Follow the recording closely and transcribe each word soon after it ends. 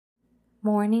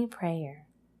Morning Prayer.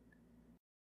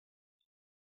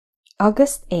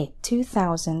 August 8,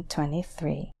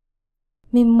 2023.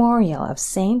 Memorial of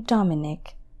Saint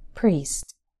Dominic,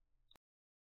 Priest.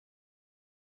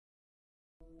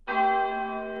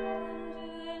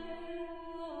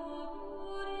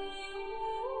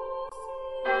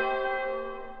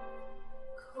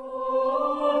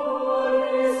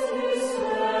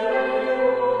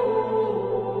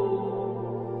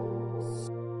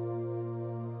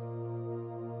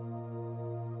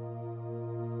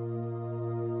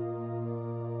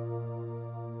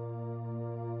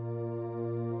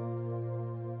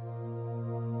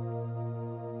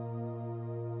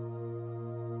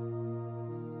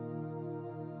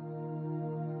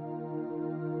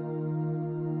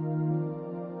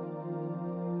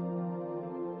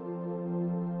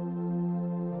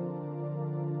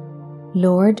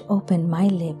 Lord, open my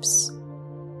lips,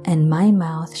 and my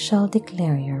mouth shall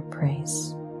declare your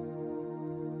praise.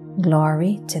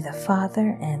 Glory to the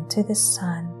Father, and to the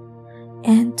Son,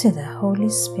 and to the Holy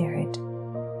Spirit,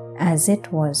 as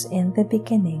it was in the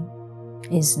beginning,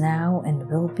 is now, and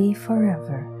will be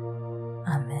forever.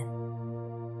 Amen.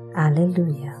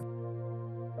 Alleluia.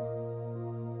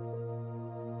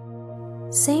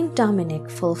 Saint Dominic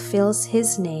fulfills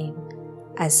his name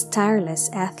as tireless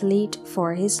athlete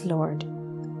for his Lord,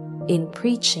 in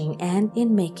preaching and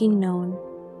in making known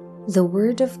the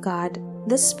Word of God,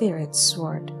 the Spirit's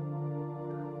sword,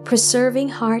 preserving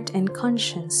heart and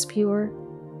conscience pure,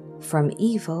 from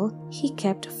evil he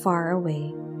kept far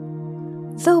away,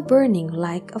 though burning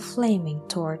like a flaming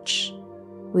torch,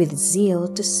 with zeal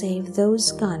to save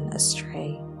those gone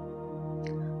astray.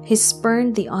 He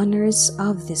spurned the honors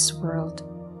of this world,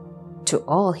 to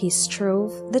all he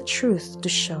strove the truth to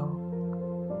show.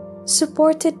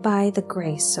 Supported by the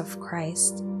grace of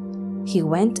Christ, he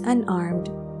went unarmed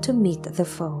to meet the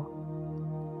foe.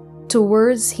 To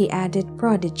words he added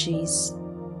prodigies,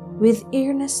 with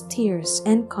earnest tears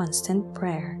and constant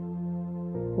prayer,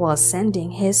 while sending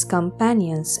his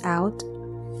companions out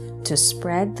to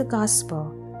spread the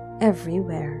gospel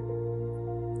everywhere.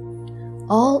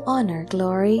 All honor,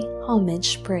 glory,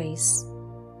 homage, praise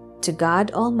to God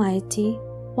Almighty,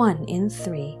 one in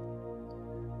three,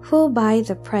 who by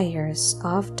the prayers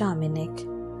of Dominic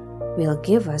will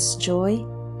give us joy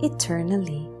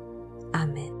eternally.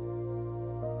 Amen.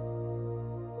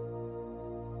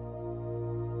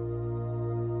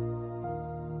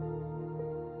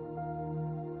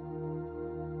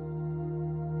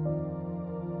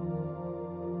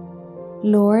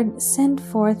 Lord, send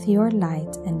forth your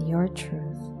light and your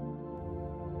truth.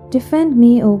 Defend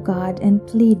me, O God, and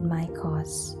plead my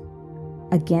cause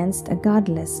against a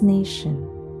godless nation.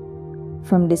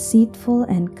 From deceitful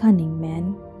and cunning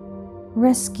men,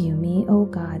 rescue me, O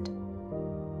God.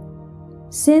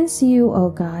 Since you, O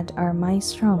God, are my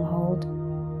stronghold,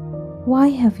 why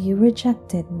have you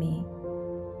rejected me?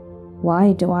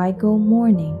 Why do I go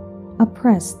mourning,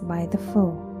 oppressed by the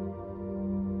foe?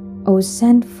 O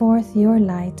send forth your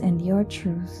light and your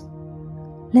truth.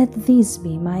 Let these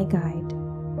be my guide.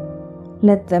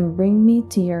 Let them bring me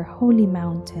to your holy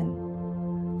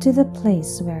mountain, to the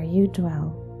place where you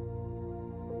dwell.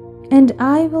 And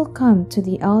I will come to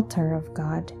the altar of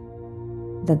God,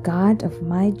 the God of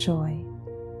my joy.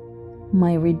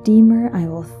 My Redeemer, I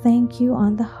will thank you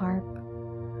on the harp,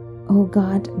 O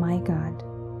God, my God.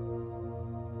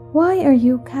 Why are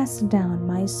you cast down,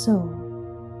 my soul?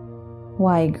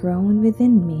 Why groan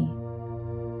within me?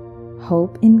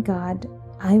 Hope in God,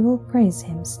 I will praise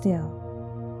him still,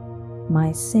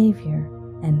 my Savior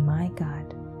and my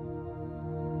God.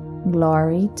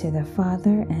 Glory to the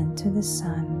Father, and to the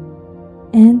Son,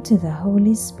 and to the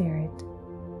Holy Spirit,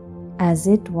 as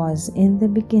it was in the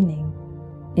beginning,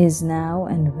 is now,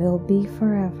 and will be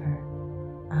forever.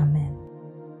 Amen.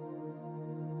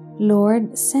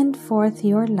 Lord, send forth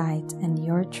your light and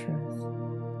your truth.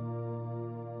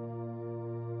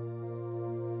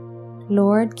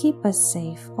 Lord, keep us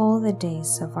safe all the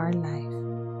days of our life.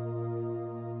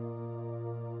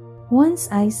 Once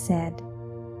I said,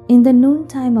 in the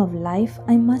noontime of life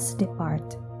I must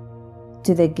depart.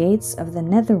 To the gates of the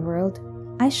netherworld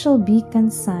I shall be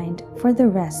consigned for the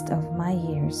rest of my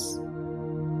years.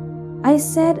 I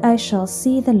said I shall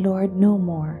see the Lord no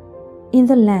more in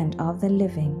the land of the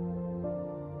living.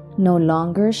 No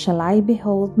longer shall I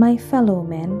behold my fellow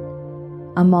men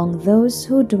among those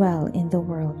who dwell in the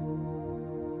world.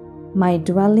 My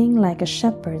dwelling, like a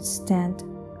shepherd's tent,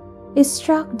 is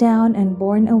struck down and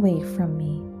borne away from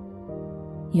me.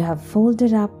 You have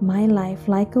folded up my life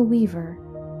like a weaver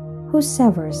who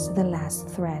severs the last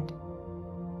thread.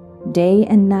 Day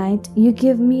and night you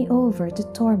give me over to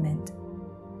torment.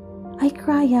 I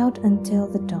cry out until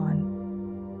the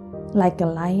dawn. Like a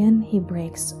lion, he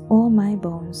breaks all my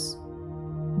bones.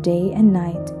 Day and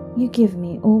night, you give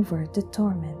me over to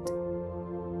torment.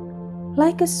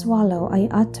 Like a swallow, I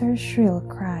utter shrill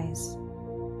cries.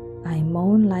 I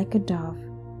moan like a dove.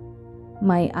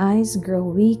 My eyes grow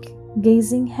weak,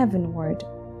 gazing heavenward.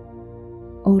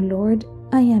 O Lord,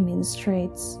 I am in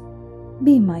straits.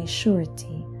 Be my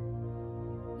surety.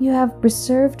 You have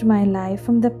preserved my life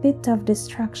from the pit of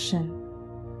destruction,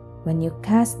 when you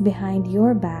cast behind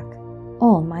your back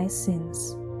all my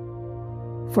sins.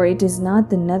 For it is not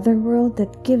the netherworld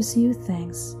that gives you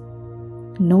thanks,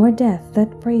 nor death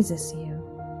that praises you.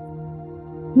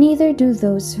 Neither do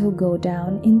those who go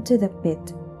down into the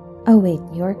pit await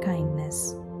your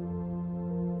kindness.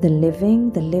 The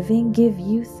living give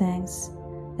you thanks,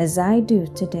 as I do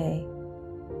today.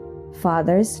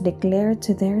 Fathers declare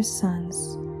to their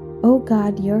sons, O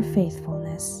God, your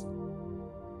faithfulness.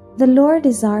 The Lord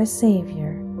is our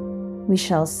Savior. We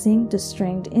shall sing to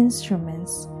stringed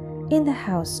instruments in the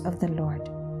house of the Lord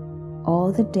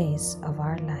all the days of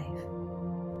our life.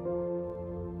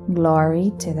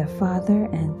 Glory to the Father,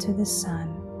 and to the Son,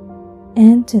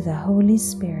 and to the Holy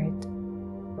Spirit,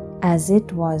 as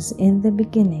it was in the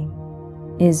beginning,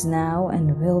 is now,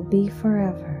 and will be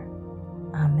forever.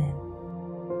 Amen.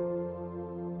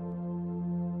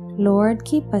 Lord,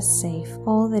 keep us safe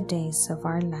all the days of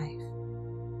our life.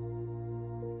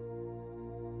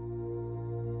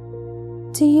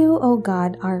 To you, O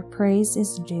God, our praise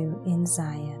is due in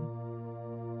Zion.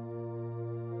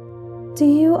 To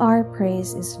you our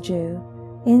praise is due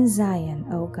in Zion,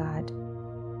 O God.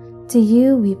 To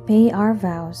you we pay our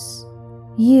vows,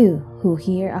 you who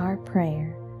hear our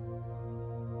prayer.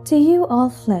 To you all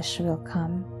flesh will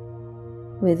come,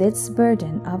 with its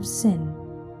burden of sin.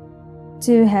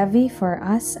 Too heavy for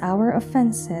us our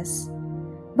offenses,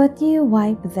 but you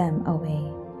wipe them away.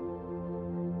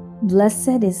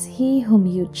 Blessed is he whom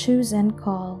you choose and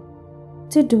call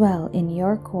to dwell in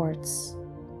your courts.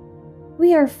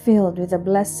 We are filled with the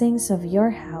blessings of your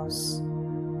house,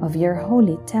 of your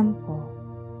holy temple.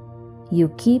 You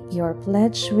keep your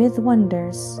pledge with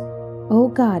wonders,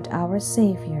 O God our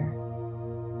Savior,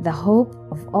 the hope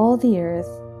of all the earth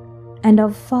and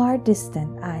of far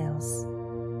distant isles.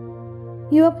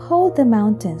 You uphold the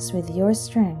mountains with your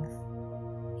strength.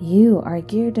 You are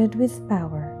girded with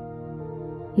power.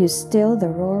 You still the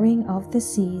roaring of the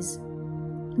seas,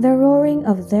 the roaring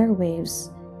of their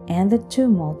waves, and the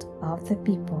tumult of the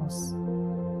peoples.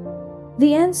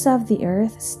 The ends of the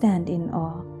earth stand in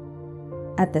awe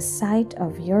at the sight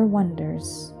of your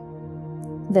wonders.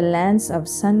 The lands of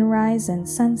sunrise and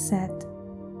sunset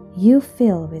you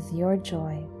fill with your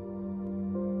joy.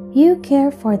 You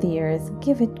care for the earth,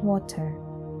 give it water.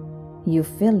 You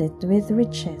fill it with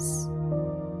riches.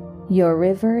 Your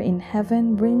river in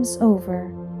heaven brims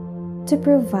over to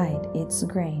provide its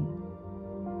grain.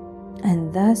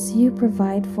 And thus you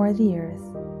provide for the earth.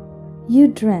 You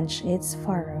drench its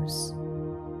furrows.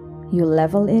 You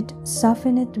level it,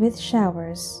 soften it with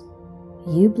showers.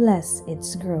 You bless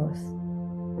its growth.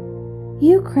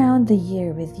 You crown the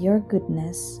year with your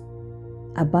goodness.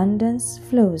 Abundance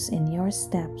flows in your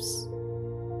steps.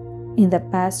 In the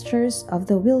pastures of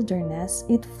the wilderness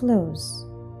it flows.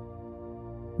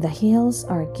 The hills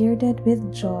are girded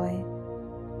with joy,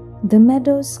 the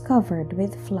meadows covered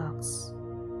with flocks.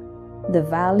 The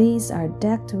valleys are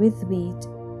decked with wheat.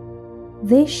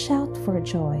 They shout for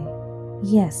joy,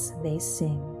 yes, they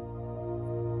sing.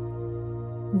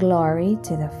 Glory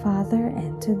to the Father,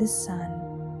 and to the Son,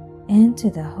 and to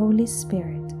the Holy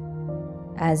Spirit,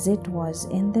 as it was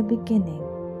in the beginning,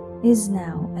 is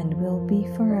now, and will be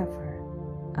forever.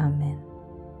 Amen.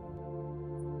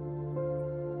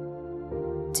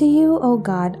 To you, O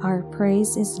God, our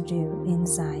praise is due in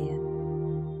Zion.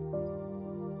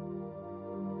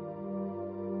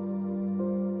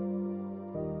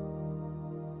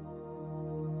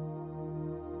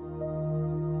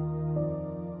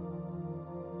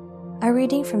 A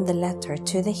reading from the letter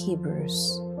to the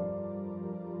Hebrews.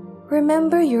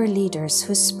 Remember your leaders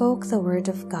who spoke the word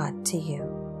of God to you.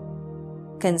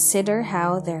 Consider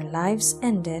how their lives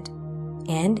ended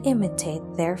and imitate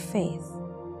their faith.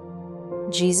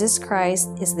 Jesus Christ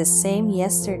is the same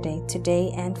yesterday,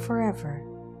 today, and forever.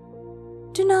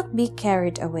 Do not be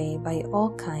carried away by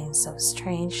all kinds of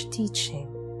strange teaching.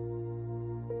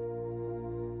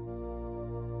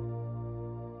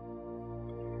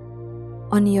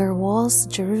 On your walls,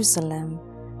 Jerusalem,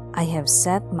 I have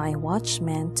set my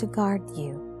watchmen to guard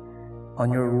you.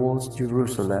 On your walls,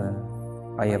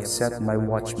 Jerusalem, I have set my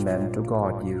watchmen to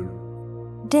guard you.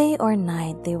 Day or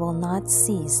night they will not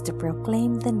cease to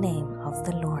proclaim the name of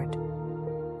the Lord.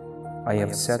 I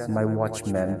have set my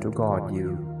watchmen to guard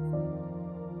you.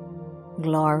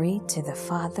 Glory to the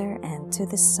Father, and to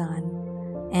the Son,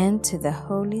 and to the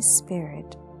Holy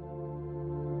Spirit.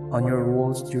 On your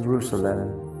walls,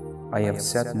 Jerusalem, I have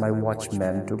set my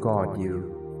watchmen to guard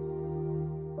you.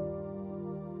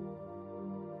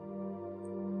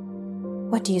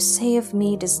 What you say of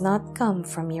me does not come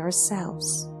from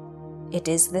yourselves. It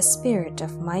is the Spirit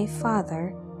of my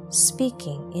Father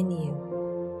speaking in you.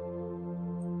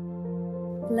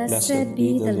 Blessed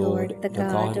be the Lord, the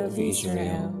God of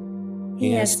Israel.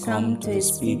 He has come to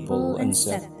his people and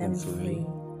set them free.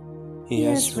 He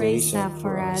has raised up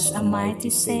for us a mighty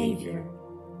Savior,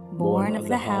 born of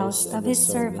the house of his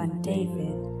servant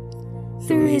David.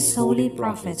 Through his holy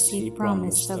prophets he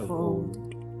promised of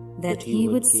old that he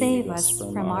would save us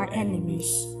from our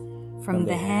enemies, from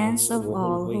the hands of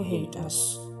all who hate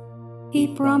us.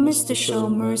 He promised to show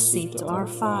mercy to our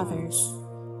fathers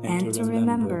and to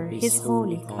remember his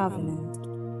holy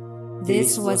covenant.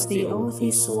 This was the oath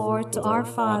he swore to our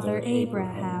father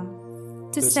Abraham,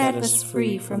 to set us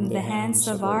free from the hands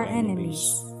of our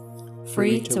enemies,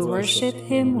 free to worship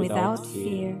him without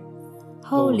fear,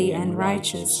 holy and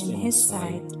righteous in his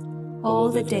sight all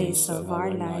the days of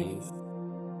our life.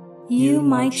 You,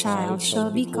 my child, shall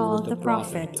be called the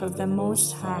prophet of the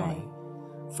Most High,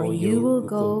 for you will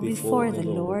go before the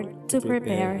Lord to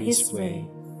prepare his way,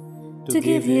 to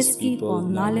give his people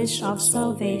knowledge of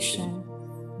salvation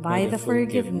by the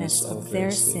forgiveness of their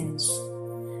sins.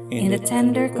 In the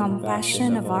tender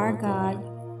compassion of our God,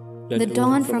 the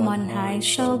dawn from on high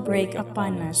shall break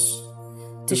upon us,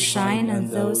 to shine on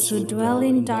those who dwell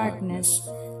in darkness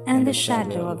and the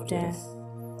shadow of death,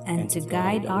 and to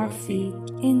guide our feet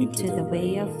into the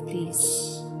way of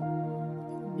peace.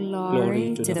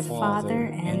 Glory to the Father,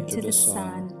 and to the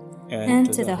Son,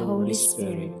 and to the Holy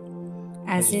Spirit,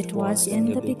 as it was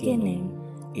in the beginning,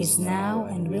 is now,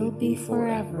 and will be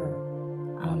forever.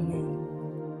 Amen.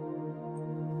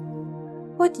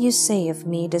 What you say of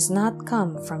me does not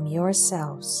come from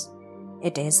yourselves.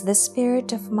 It is the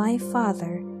Spirit of my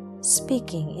Father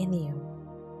speaking in you.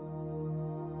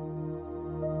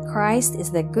 Christ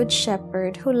is the Good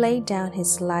Shepherd who laid down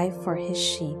his life for his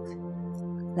sheep.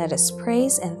 Let us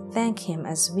praise and thank him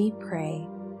as we pray.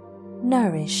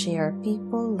 Nourish your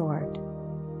people, Lord.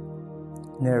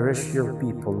 Nourish your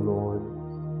people, Lord.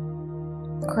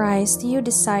 Christ, you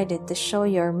decided to show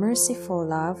your merciful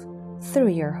love through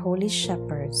your holy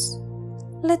shepherds.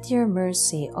 Let your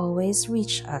mercy always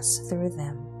reach us through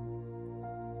them.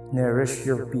 Nourish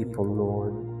your people,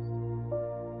 Lord.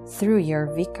 Through your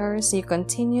vicars, you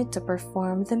continue to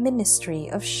perform the ministry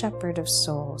of shepherd of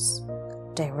souls.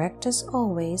 Direct us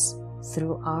always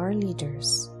through our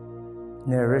leaders.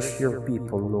 Nourish your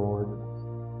people, Lord.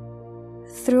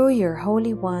 Through your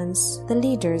holy ones, the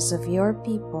leaders of your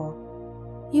people,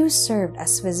 you served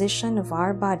as physician of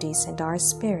our bodies and our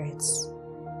spirits.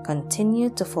 Continue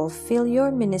to fulfill your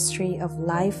ministry of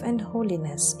life and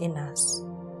holiness in us.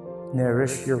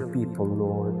 Nourish your people,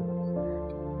 Lord.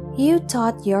 You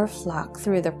taught your flock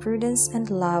through the prudence and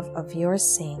love of your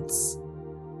saints.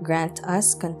 Grant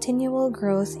us continual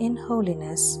growth in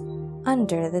holiness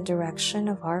under the direction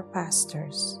of our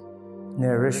pastors.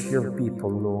 Nourish your people,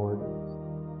 Lord.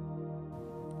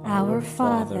 Our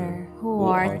Father, who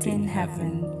art in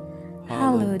heaven,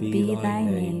 hallowed be thy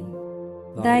name.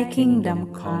 Thy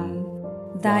kingdom come,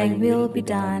 thy will be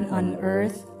done on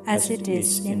earth as it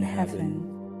is in heaven.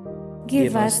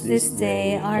 Give us this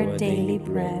day our daily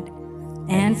bread,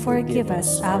 and forgive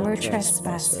us our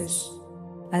trespasses,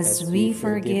 as we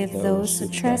forgive those who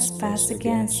trespass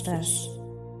against us.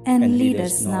 And lead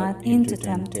us not into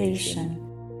temptation,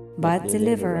 but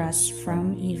deliver us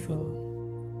from evil.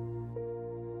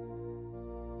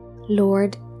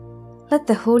 Lord, let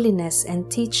the holiness and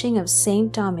teaching of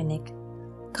Saint Dominic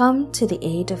come to the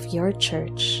aid of your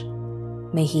Church.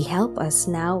 May he help us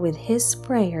now with his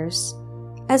prayers,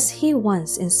 as he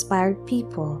once inspired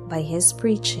people by his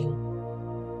preaching.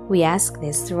 We ask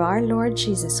this through our Lord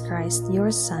Jesus Christ,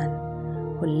 your Son,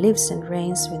 who lives and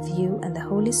reigns with you and the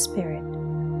Holy Spirit,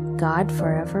 God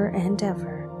forever and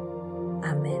ever.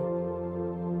 Amen.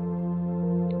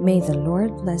 May the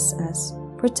Lord bless us,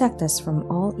 protect us from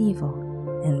all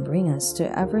evil, and bring us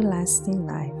to everlasting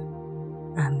life.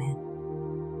 Amen.